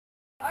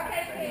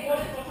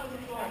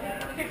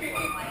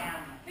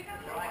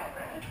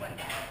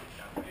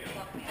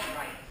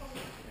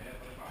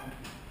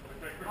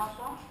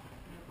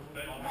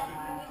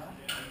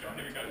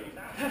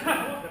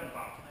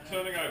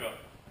Turning over.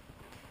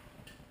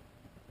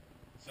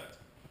 Set.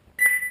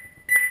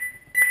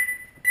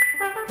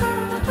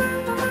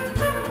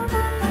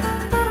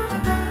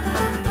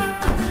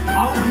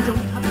 Oh, we don't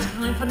have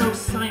time for no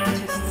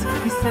scientists.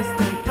 He says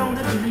they don't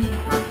agree.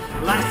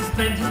 Likes to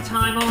spend his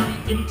time on the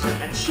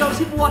internet, shows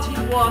him what he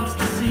wants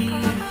to see.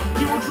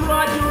 He will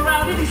drive you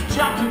around in his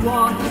junky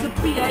one. He's a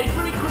BA,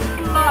 very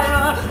quick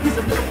flyer. He's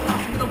a middle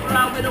class, middle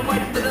brown, middle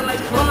weight, middle age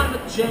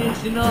climate change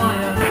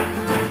denier.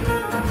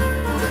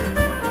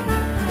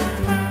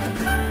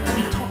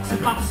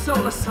 About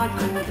solar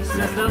cycles, he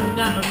says they'll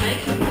never make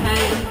him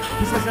pay.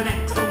 He says an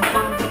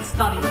X-funded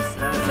study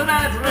says that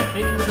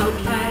everything's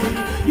okay.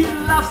 He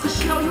loves to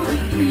show you the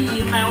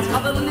emails, how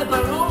the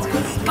liberals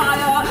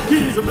conspire.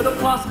 He's a middle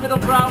class, middle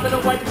brown,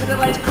 middle weight,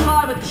 middle age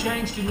climate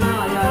change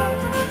denier.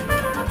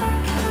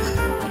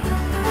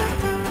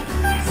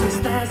 Since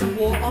there's a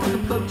war on the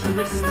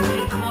motorists,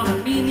 the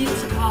economy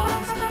needs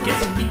cars.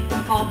 Getting meat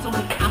and farms on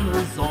the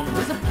Amazon,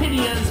 his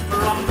opinions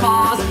from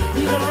cars.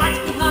 He's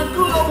right behind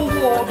global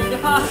warming,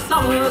 if our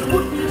summers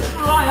would be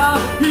drier.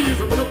 He's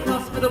a middle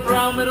class, middle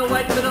brown, middle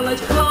weight, middle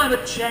age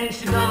climate change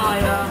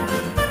denier.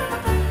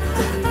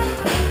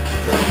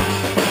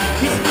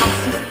 His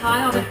house is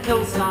high on a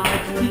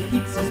hillside, he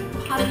heats his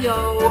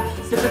patio.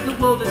 Says that the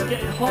world is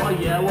getting hotter,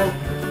 yeah, well,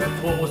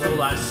 what was all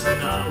that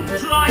snow?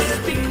 Tries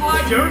to speak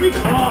like Jeremy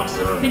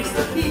Clarkson. Thinks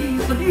that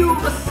he's the new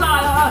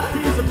messiah.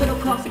 He's a middle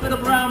class, middle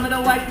brown,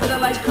 middle white,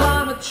 middle age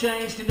climate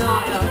change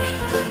denier.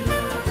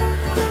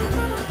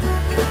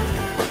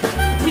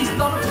 He's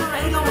not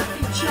afraid of the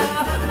future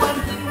when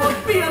he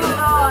won't be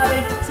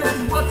alive. Says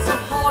he worked so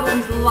hard on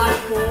his life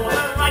for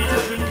the right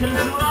to drink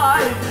and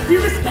drive. He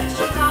respects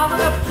your time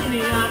and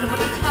opinion, but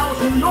he tells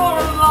you you're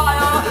a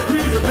liar.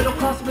 He's a middle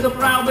class, middle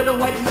brown, middle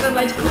white, middle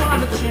age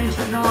climate change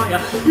denier.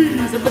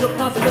 He's a middle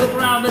class, middle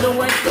brown, middle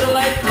white, middle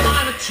age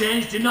climate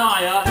change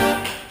denier.